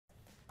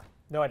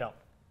No, I don't.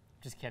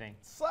 Just kidding.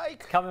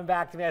 Psych. Coming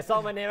back to me. I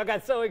saw my name. I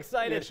got so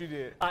excited. Yes, you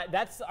did.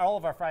 That's all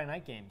of our Friday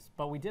night games,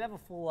 but we did have a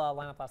full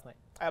lineup last night.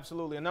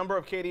 Absolutely. A number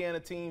of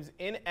Acadiana teams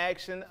in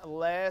action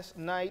last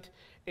night,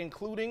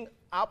 including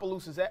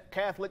Opelousas at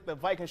Catholic. The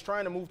Vikings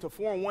trying to move to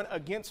 4-1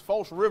 against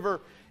Falls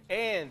River.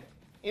 And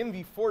in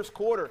the first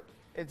quarter,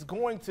 it's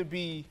going to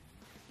be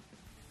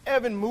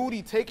Evan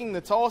Moody taking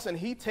the toss, and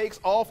he takes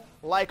off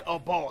like a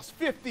boss.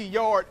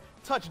 50-yard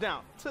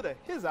touchdown to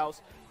his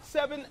house.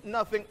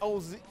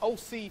 7-0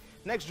 OC.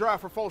 Next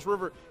drive for Falls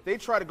River. They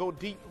try to go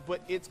deep,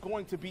 but it's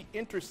going to be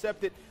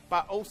intercepted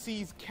by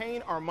OC's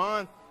Kane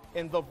Armand,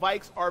 and the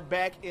Vikes are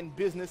back in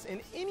business.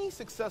 In any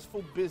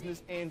successful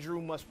business,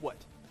 Andrew must what?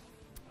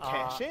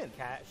 Cash in.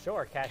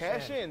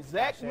 Cash in.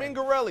 Zach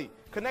Mingarelli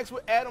connects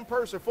with Adam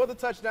Purser for the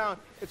touchdown.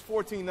 It's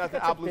 14-0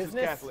 Opelousas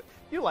Catholic.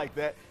 You like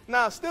that.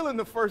 Now, still in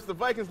the first, the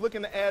Vikings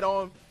looking to add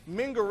on.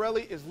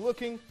 Mingarelli is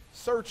looking,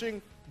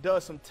 searching,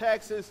 does some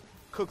taxes,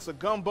 cooks a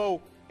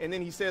gumbo, and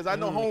then he says, I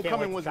know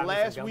homecoming was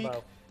last week.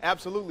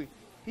 Absolutely.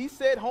 He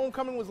said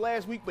homecoming was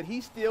last week, but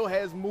he still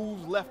has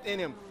moves left in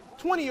him.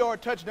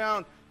 20-yard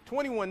touchdown,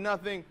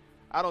 21-0.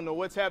 I don't know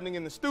what's happening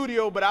in the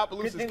studio, but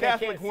Opelousas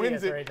Catholic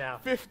wins it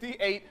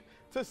 58-6.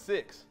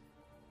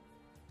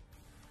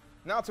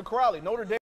 Now to Crowley, Notre Dame.